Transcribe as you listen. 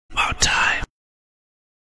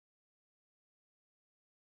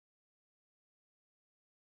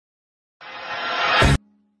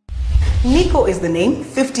Nico is the name,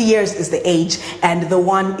 50 years is the age, and the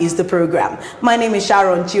one is the program. My name is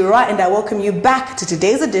Sharon Chirwa, and I welcome you back to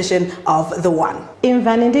today's edition of The One.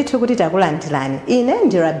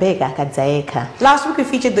 Last week we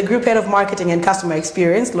featured the Group Head of Marketing and Customer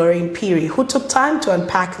Experience, Lorraine Peary, who took time to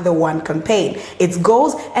unpack the One campaign, its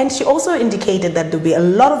goals, and she also indicated that there'll be a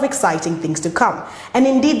lot of exciting things to come. And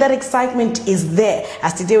indeed, that excitement is there,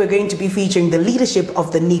 as today we're going to be featuring the leadership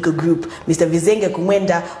of the Nico Group, Mr. Vizenga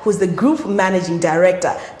Kumwenda, who's the Group Managing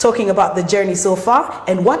Director, talking about the journey so far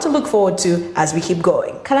and what to look forward to as we keep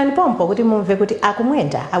going.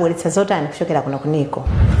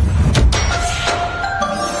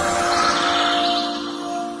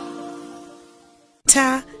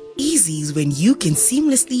 Easy is when you can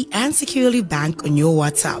seamlessly and securely bank on your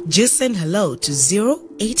WhatsApp. Just send hello to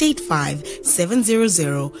 0885 700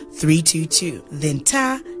 322. Then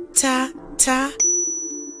ta.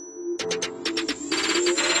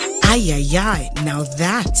 Ay, now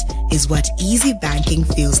that is what easy banking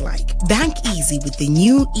feels like. Bank easy with the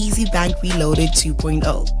new Easy Bank Reloaded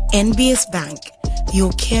 2.0. NBS Bank,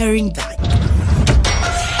 your caring bank.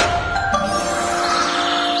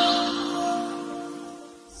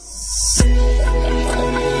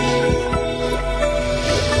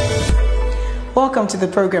 Welcome to the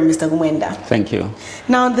program, Mr. Kumwenda. Thank you.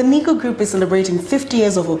 Now, the Nico Group is celebrating 50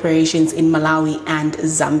 years of operations in Malawi and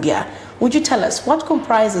Zambia. Would you tell us what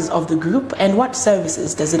comprises of the group and what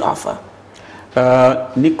services does it offer?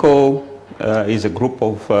 Nico is a group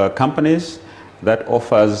of companies that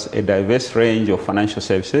offers a diverse range of financial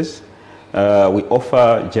services. We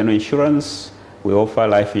offer general insurance, we offer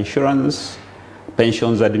life insurance,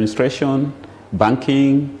 pensions administration,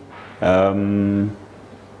 banking,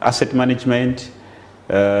 asset management,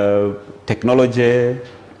 technology,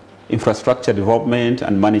 infrastructure development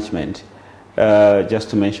and management, just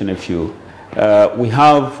to mention a few. We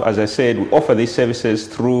have, as I said, we offer these services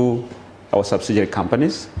through our subsidiary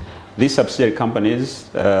companies. These subsidiary companies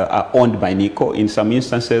are owned by Nico. In some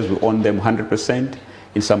instances, we own them 100%.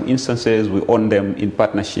 In some instances, we own them in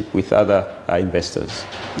partnership with other investors.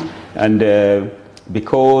 And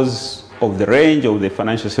because of the range of the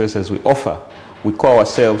financial services we offer, we call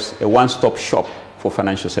ourselves a one-stop shop for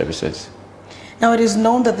financial services. Now, it is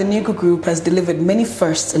known that the Nico Group has delivered many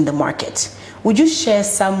firsts in the market. Would you share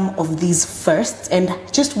some of these firsts and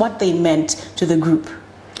just what they meant to the group?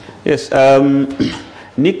 Yes,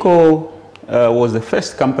 Nico was the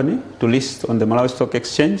first company to list on the Malawi Stock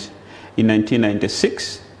Exchange in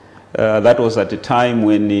 1996. That was at a time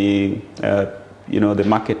when the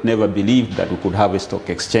market never believed that we could have a stock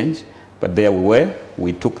exchange. But there we were.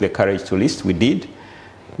 We took the courage to list. We did.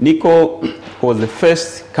 Nico was the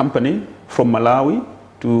first company from Malawi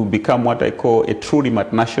to become what I call a truly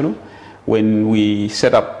multinational when we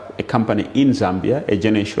set up a company in Zambia, a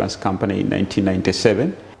general insurance company in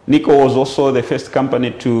 1997. Nico was also the first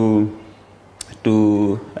company to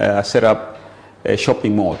set up a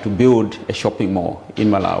shopping mall, to build a shopping mall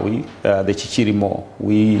in Malawi, the Chichiri Mall.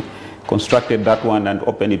 We constructed that one and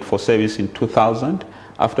opened it for service in 2000.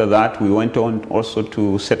 After that, we went on also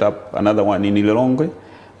to set up another one in Ilongwe,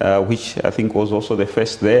 which I think was also the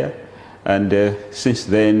first there. And since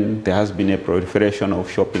then, there has been a proliferation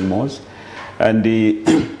of shopping malls. And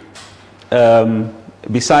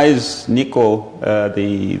besides Nico,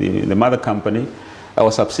 the mother company,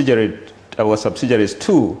 our subsidiaries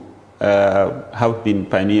too have been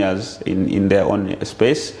pioneers in their own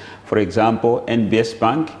space. For example, NBS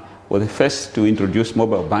Bank was the first to introduce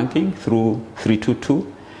mobile banking through 322.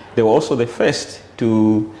 They were also the first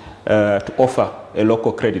to offer a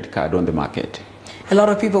local credit card on the market. A lot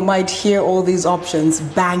of people might hear all these options,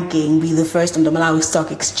 banking, be the first on the Malawi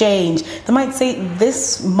Stock Exchange. They might say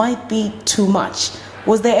this might be too much.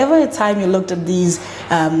 Was there ever a time you looked at these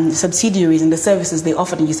subsidiaries and the services they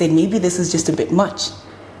offered and you said maybe this is just a bit much?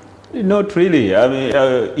 Not really. I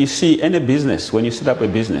mean, you see, any business, when you set up a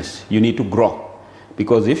business, you need to grow.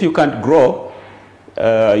 Because if you can't grow,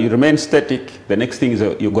 you remain static, the next thing is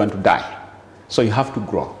you're going to die. So you have to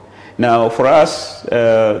grow. Now, for us,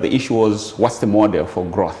 the issue was what's the model for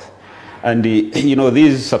growth? And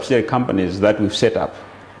these subsidiary companies that we've set up,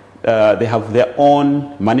 they have their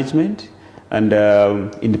own management and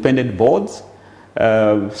independent boards,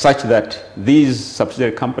 such that these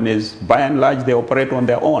subsidiary companies, by and large, they operate on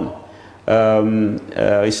their own.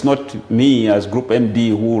 It's not me as Group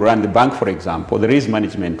MD who run the bank, for example. There is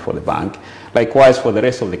management for the bank. Likewise for the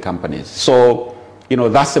rest of the companies. So,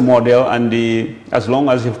 that's the model, and as long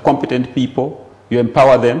as you have competent people, you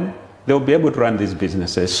empower them, they'll be able to run these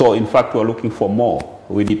businesses. So, in fact, we're looking for more.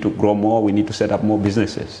 We need to grow more. We need to set up more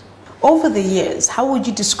businesses. Over the years, how would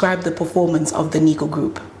you describe the performance of the Nico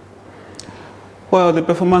Group? Well, the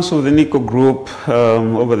performance of the Nico Group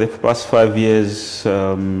over the past 5 years,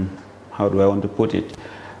 how do I want to put it?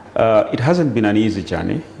 It hasn't been an easy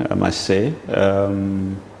journey, I must say.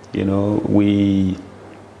 You know,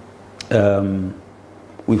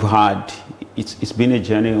 we've had, it's been a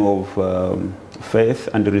journey of faith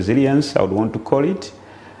and resilience, I would want to call it.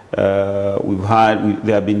 There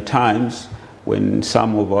have been times when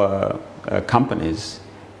some of our companies,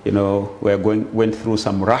 you know, went through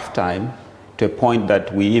some rough time, to a point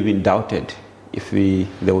that we even doubted if they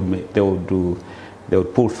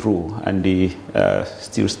would pull through and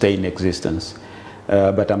still stay in existence.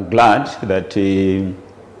 But I'm glad that you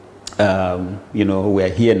know, we are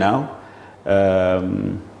here now.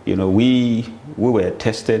 You know, we were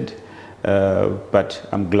tested, but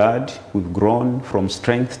I'm glad we've grown from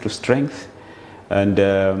strength to strength,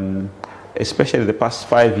 and especially the past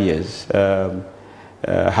 5 years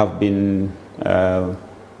have been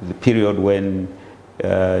the period when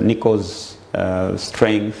Nico's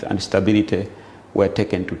strength and stability were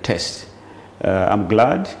taken to test. I'm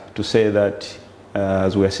glad to say that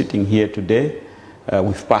as we are sitting here today,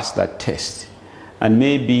 we've passed that test. And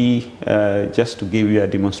maybe just to give you a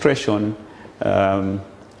demonstration to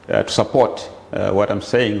support what I'm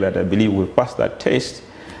saying, that I believe we've passed that test,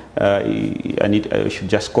 I should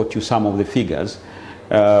just quote you some of the figures.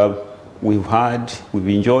 We've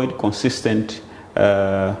enjoyed consistent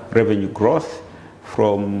revenue growth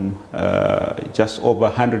from just over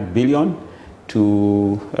 100 billion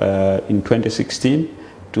to in 2016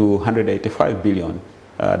 to 185 billion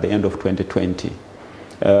at the end of 2020.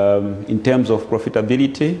 In terms of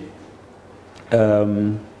profitability,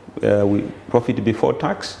 profit before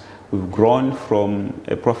tax, we've grown from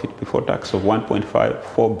a profit before tax of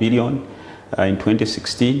 1.54 billion in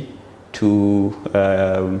 2016 to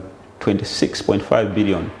 26.5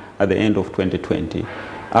 billion at the end of 2020.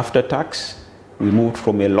 After tax, we moved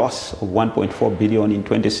from a loss of 1.4 billion in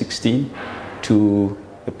 2016 to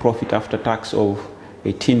a profit after tax of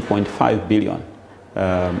 18.5 billion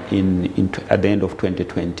at the end of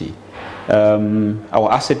 2020.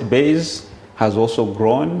 Our asset base has also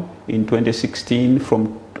grown in 2016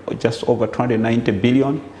 from just over 290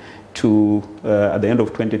 billion to at the end of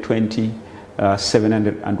 2020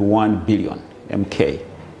 701 billion MK.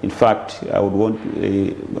 In fact, I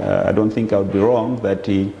don't think I would be wrong that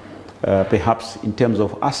perhaps in terms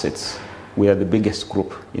of assets, we are the biggest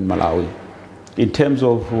group in Malawi. In terms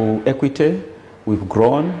of equity, we've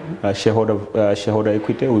grown, shareholder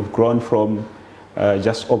equity, we've grown from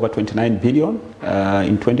just over 29 billion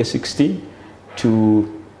in 2016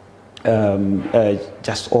 to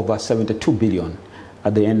just over 72 billion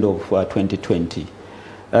at the end of 2020.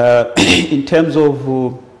 In terms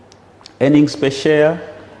of earnings per share,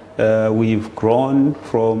 we've grown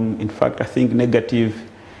from, in fact, I think negative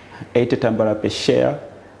 80 tambara per share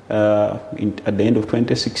at the end of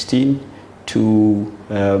 2016 to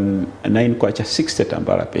 9.60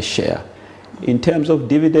 tambara per share. In terms of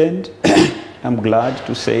dividend, I'm glad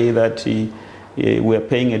to say that we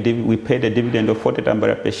paid a dividend of 40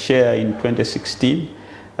 tambara per share in 2016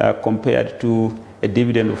 compared to a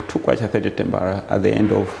dividend of 2.30 tambara at the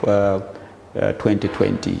end of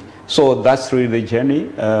 2020. So that's really the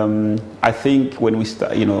journey. I think when we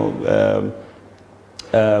start, when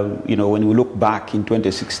we look back in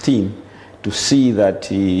 2016 to see that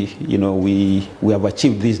we have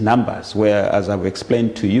achieved these numbers, where, as I've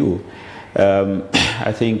explained to you,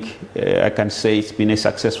 I think I can say it's been a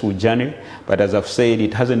successful journey. But as I've said,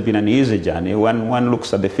 it hasn't been an easy journey. When one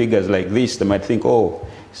looks at the figures like this, they might think, oh,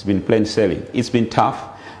 it's been plain sailing. It's been tough,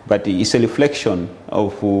 but it's a reflection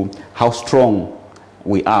of how strong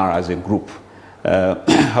we are as a group.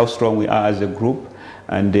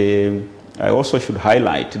 And I also should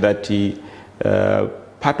highlight that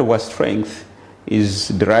part of our strength is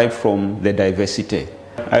derived from the diversity.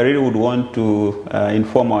 I really would want to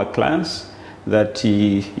inform our clients that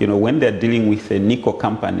when they're dealing with a Nico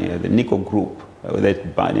company, the Nico group, whether it's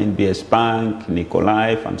NBS Bank, Nico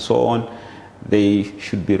Life, and so on, they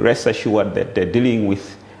should be rest assured that they're dealing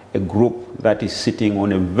with a group that is sitting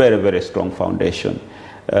on a very, very strong foundation.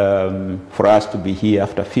 For us to be here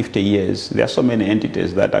after 50 years, there are so many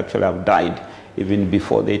entities that actually have died even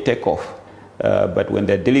before they take off. But when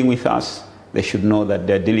they're dealing with us, they should know that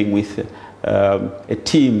they're dealing with a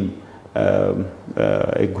team,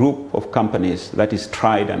 a group of companies that is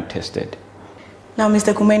tried and tested. Now,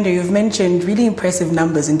 Mr. Kumendo, you've mentioned really impressive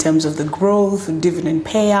numbers in terms of the growth, dividend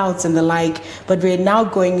payouts, and the like. But we're now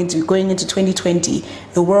going into 2020.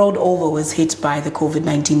 The world over was hit by the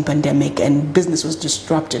COVID-19 pandemic, and business was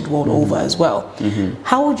disrupted world over as well.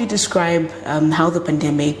 How would you describe how the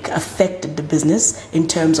pandemic affected the business in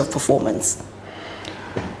terms of performance?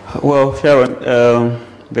 Well, Sharon,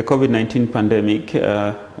 the COVID-19 pandemic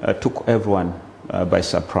took everyone by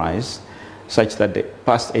surprise, such that the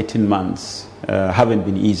past 18 months haven't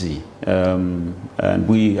been easy. And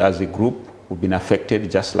we as a group, we've been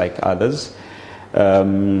affected just like others.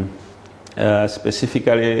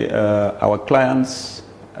 Specifically, our clients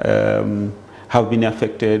have been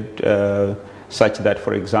affected such that,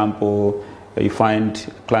 for example, you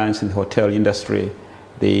find clients in the hotel industry,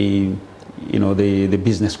 the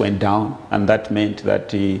business went down, and that meant that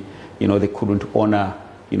they couldn't honor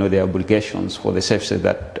their obligations for the services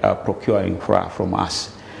that are procuring from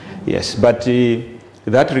us. Yes, but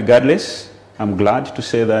that regardless, I'm glad to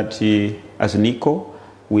say that as Nico,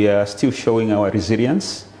 we are still showing our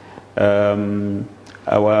resilience. Our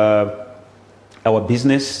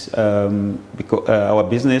business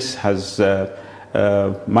has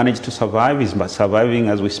managed to survive, is surviving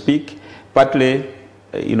as we speak. Partly,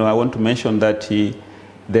 I want to mention that the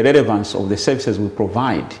relevance of the services we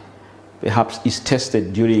provide perhaps is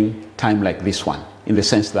tested during time like this one, in the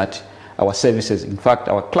sense that our services, in fact,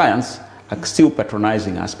 our clients are still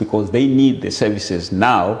patronizing us because they need the services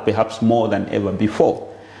now, perhaps more than ever before.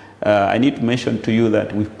 I need to mention to you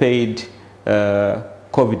that we've paid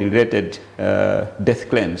COVID-related death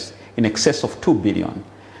claims in excess of 2 billion.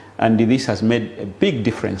 And this has made a big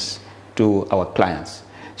difference to our clients.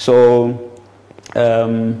 So,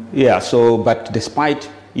 but despite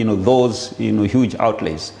those huge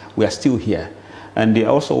outlays, we are still here. And I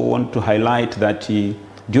also want to highlight that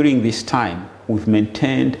during this time, we've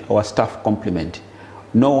maintained our staff complement.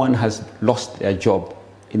 No one has lost their job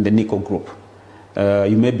in the Nico group.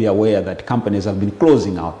 You may be aware that companies have been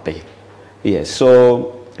closing out there. Yes,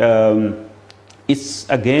 so it's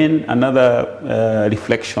again another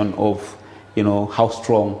reflection of how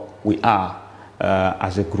strong we are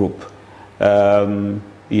as a group.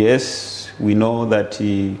 Yes, we know that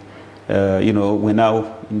we're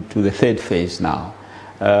now into the third phase now,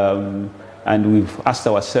 and we've asked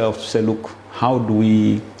ourselves to say, look, how do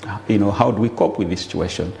we cope with this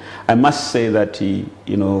situation? I must say that we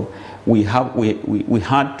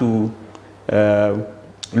had to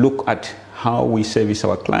look at how we service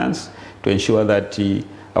our clients to ensure that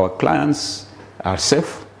our clients are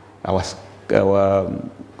safe, our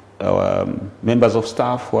members of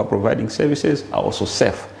staff who are providing services are also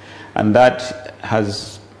safe. And that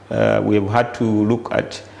has, we have had to look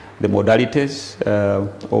at the modalities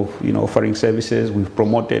of offering services. We've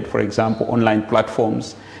promoted, for example, online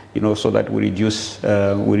platforms, so that we reduce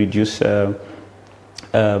the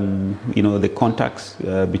contacts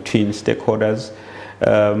between stakeholders.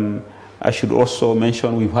 I should also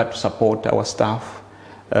mention we've had to support our staff,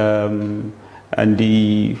 and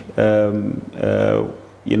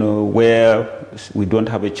where we don't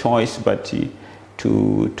have a choice,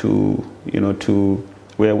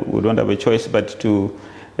 but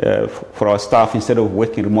for our staff, instead of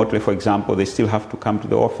working remotely, for example, they still have to come to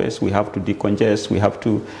the office. We have to decongest. We have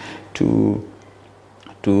to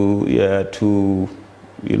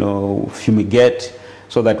fumigate,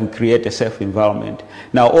 so that we create a safe environment.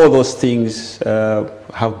 Now, all those things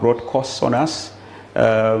have brought costs on us,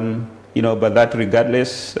 but that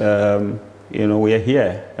regardless, we are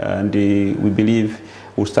here, and we believe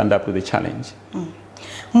we'll stand up to the challenge.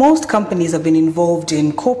 Most companies have been involved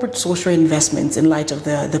in corporate social investments in light of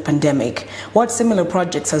the pandemic. What similar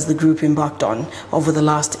projects has the group embarked on over the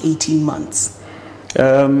last 18 months?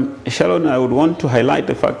 Sharon, I would want to highlight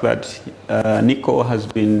the fact that Nico has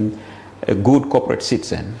been a good corporate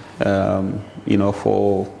citizen,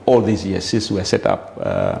 for all these years since we were set up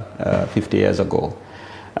 50 years ago.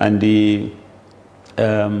 And we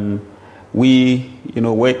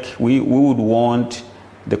would want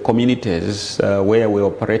the communities where we're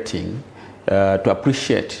operating to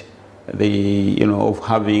appreciate of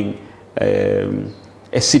having a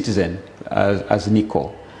citizen as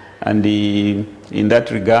Nico. And in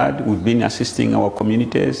that regard, we've been assisting our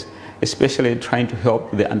communities, especially trying to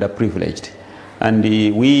help the underprivileged. And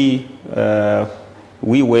we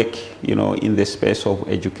work, in the space of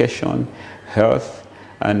education, health,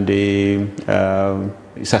 and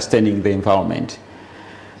sustaining the environment.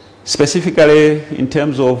 Specifically, in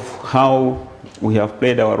terms of how we have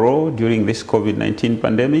played our role during this COVID-19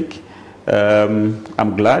 pandemic,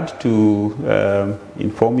 I'm glad to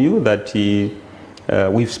inform you that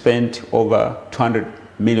we've spent over 200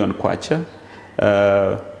 million kwacha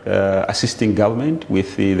assisting government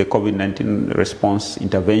with the COVID-19 response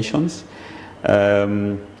interventions.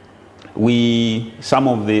 Some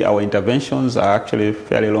of our interventions are actually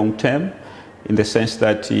fairly long term, in the sense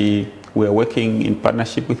that we are working in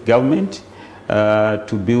partnership with government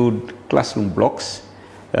to build classroom blocks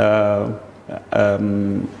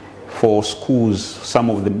for schools, some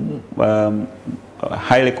of the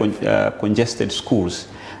highly congested schools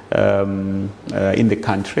in the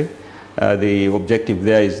country. The objective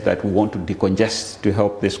there is that we want to decongest, to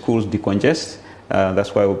help the schools decongest.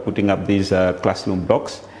 That's why we're putting up these classroom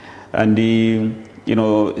blocks. And you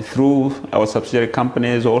know, through our subsidiary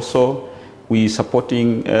companies also, we're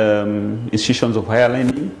supporting institutions of higher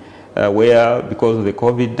learning where, because of the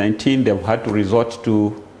COVID-19, they've had to resort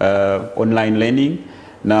to online learning.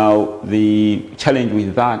 Now, the challenge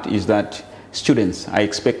with that is that students are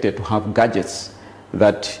expected to have gadgets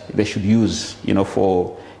that they should use,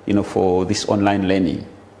 for this online learning.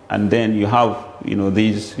 And then you have, you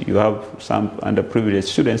have some underprivileged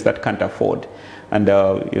students that can't afford. And,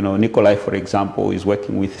 Nico'S, for example, is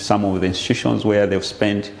working with some of the institutions where they've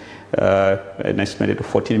spent an estimated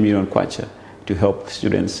 14 million kwacha to help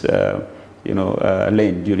students,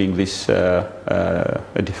 learn during this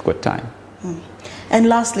difficult time. And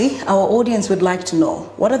lastly, our audience would like to know,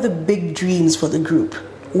 what are the big dreams for the group?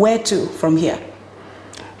 Where to from here?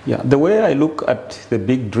 Yeah, the way I look at the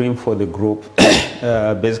big dream for the group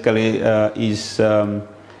basically is,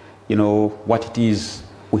 what it is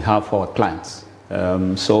we have for our clients.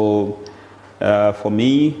 For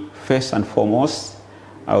me, first and foremost,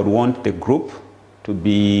 I would want the group to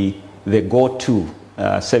be the go-to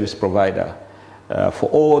service provider for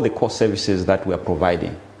all the core services that we are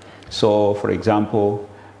providing. So, for example,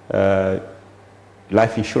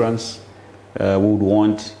 life insurance, we would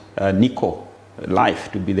want Nico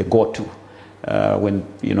Life to be the go-to when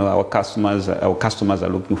our customers are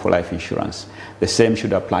looking for life insurance. The same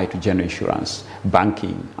should apply to general insurance,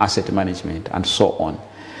 banking, asset management, and so on.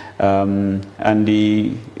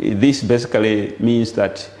 This basically means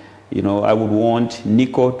that I would want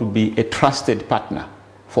Nico to be a trusted partner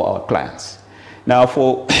for our clients. Now,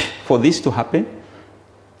 for this to happen,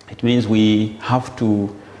 it means we have to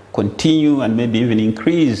continue and maybe even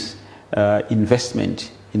increase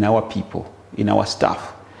investment in our people, in our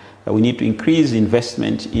staff. We need to increase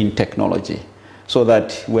investment in technology so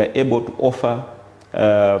that we're able to offer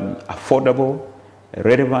affordable,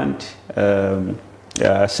 relevant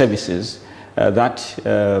services that,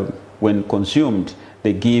 when consumed,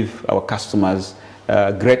 they give our customers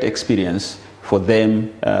great experience for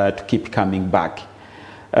them to keep coming back.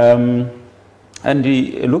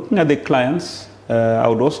 Looking at the clients, I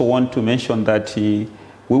would also want to mention that we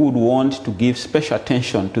would want to give special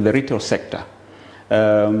attention to the retail sector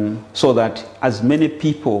so that as many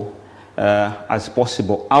people as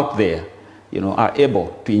possible out there are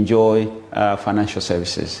able to enjoy financial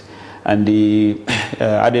services. And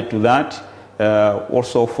added to that,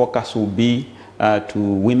 also focus will be to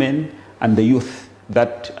women and the youth,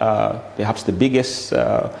 that perhaps the biggest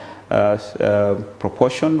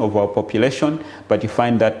proportion of our population, but you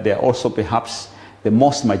find that they're also perhaps the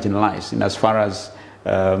most marginalized in as far as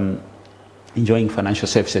enjoying financial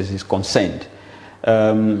services is concerned.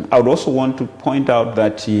 I would also want to point out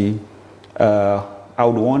that I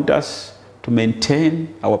would want us to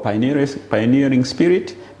maintain our pioneering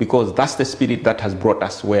spirit, because that's the spirit that has brought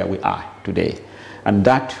us where we are today, and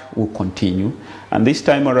that will continue. And this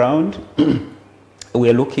time around, we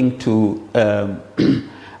are looking to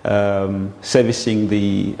servicing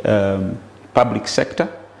the public sector,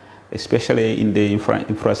 especially in the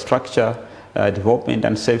infrastructure development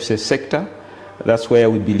and services sector. That's where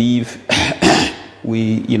we believe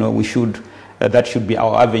that should be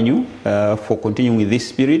our avenue for continuing with this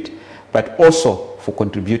spirit, but also for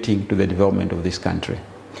contributing to the development of this country.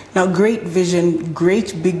 Now, great vision,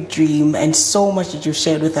 great big dream, and so much that you've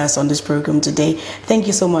shared with us on this program today. Thank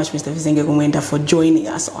you so much, Mr. Vizenge Kumwenda, for joining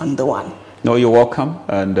us on The One. No, you're welcome,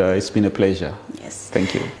 and it's been a pleasure. Yes.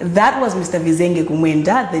 Thank you. That was Mr. Vizenge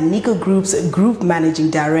Kumwenda, the Nico Group's Group Managing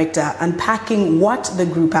Director, unpacking what the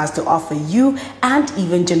group has to offer you and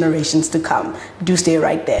even generations to come. Do stay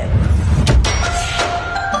right there.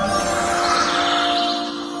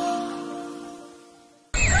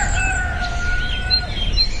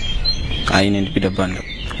 I need Peter Bando.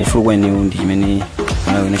 Ufuru when you ndi many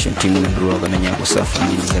nation team na ndruwa kamenya kusafa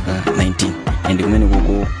ndi zaka 19. And kumene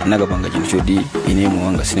kuko nakapanga chinthu choti ine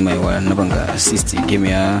muwanga sinema iwa napanga assist game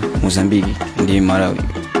ya Mozambique ndi Malawi.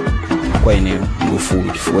 Kwa ine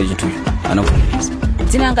ufulu chifukwa chinthu anakufunza.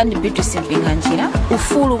 Dzina langa ndi Beatrice Mpinganjira.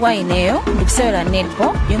 Ufulu kwa ineyo ndikusewera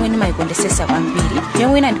netball yomwe ndimayikondesesa kwambiri,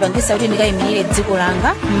 yomwe inandipangisa kuti ndikayimirire dziko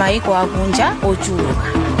langa m'mayiko akunja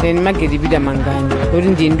ochuluka. Then magedibida mangani uri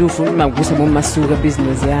ndi ndufu magusa mu masuka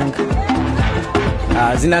business yanga.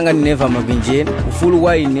 Zinanga Neva Mabinje, ufulu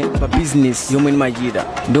wa ine pa business yomwe nimachita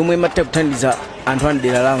ndomwe matakuthandiza anthu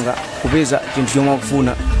andera langa kupeza chinthu chomwe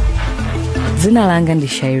akufuna. Zina langa ndi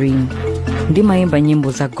Shireen. ndimayimba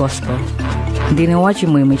nyimbo za gospel. Ndine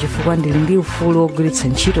wachimwemwe chifukwa ndili ndi ufulu wogwiritsa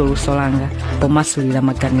ntchito luso langa pomasulira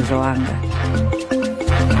maganizo anga.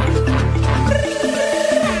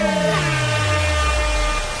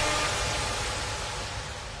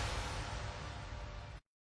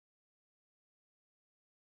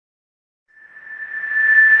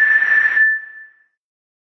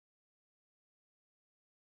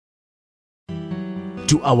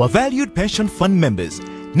 To our valued pension fund members,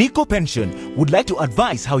 Nico Pension would like to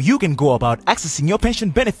advise how you can go about accessing your pension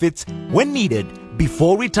benefits when needed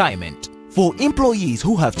before retirement. For employees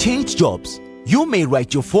who have changed jobs, you may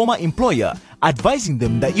write your former employer advising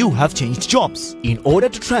them that you have changed jobs. In order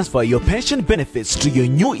to transfer your pension benefits to your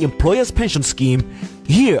new employer's pension scheme,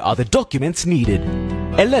 here are the documents needed.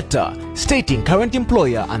 A letter stating current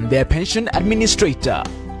employer and their pension administrator,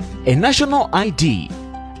 a national ID,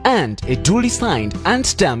 and a duly signed and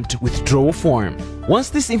stamped withdrawal form. Once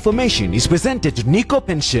this information is presented to Nico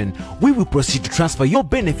Pension, we will proceed to transfer your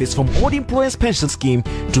benefits from old employer's pension scheme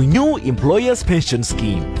to new employer's pension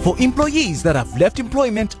scheme. For employees that have left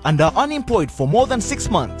employment and are unemployed for more than 6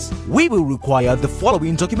 months, we will require the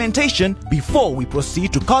following documentation before we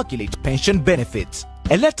proceed to calculate pension benefits.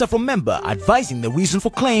 A letter from member advising the reason for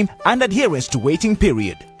claim and adherence to waiting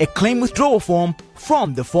period. A claim withdrawal form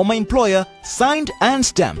from the former employer signed and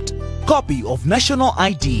stamped. Copy of national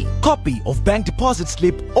ID. Copy of bank deposit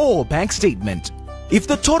slip or bank statement. If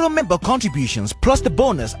the total member contributions plus the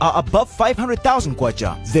bonus are above 500,000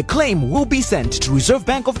 kwacha, the claim will be sent to Reserve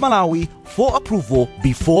Bank of Malawi for approval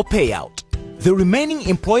before payout. The remaining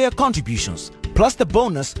employer contributions plus the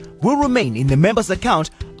bonus will remain in the member's account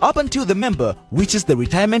up until the member reaches the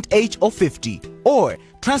retirement age of 50 or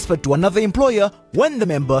transferred to another employer when the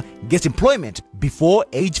member gets employment before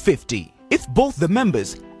age 50. If both the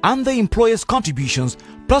members and the employer's contributions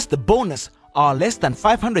plus the bonus are less than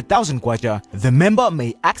 500,000 kwacha, the member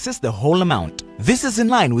may access the whole amount. This is in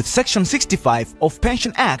line with Section 65 of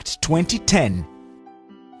Pension Act 2010.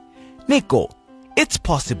 Nico, it's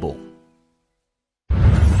possible.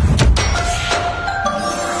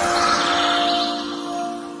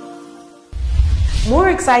 More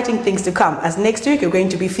exciting things to come, as next week we're going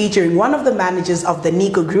to be featuring one of the managers of the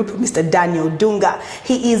Nico Group, Mr. Daniel Dunga.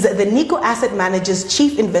 He is the Nico Asset Managers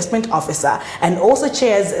Chief Investment Officer and also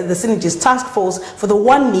chairs the Synergies Task Force for the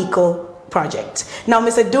One Nico project. Now,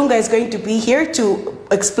 Mr. Dunga is going to be here to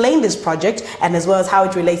explain this project and as well as how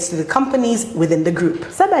it relates to the companies within the group.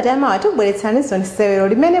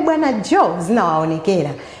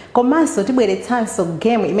 Komanso tibweretsanso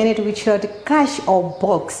game imene tikuchira kuti cash or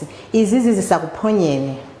box izizi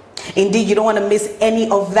zisakuponyeni. Indeed, you don't want to miss any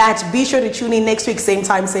of that. Be sure to tune in next week, same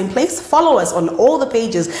time, same place. Follow us on all the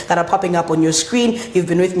pages that are popping up on your screen. You've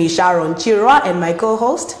been with me, Sharon Chirwa, and my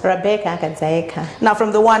co-host, Rebecca Kadzaeka. Now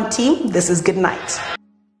from the One team, this is good night.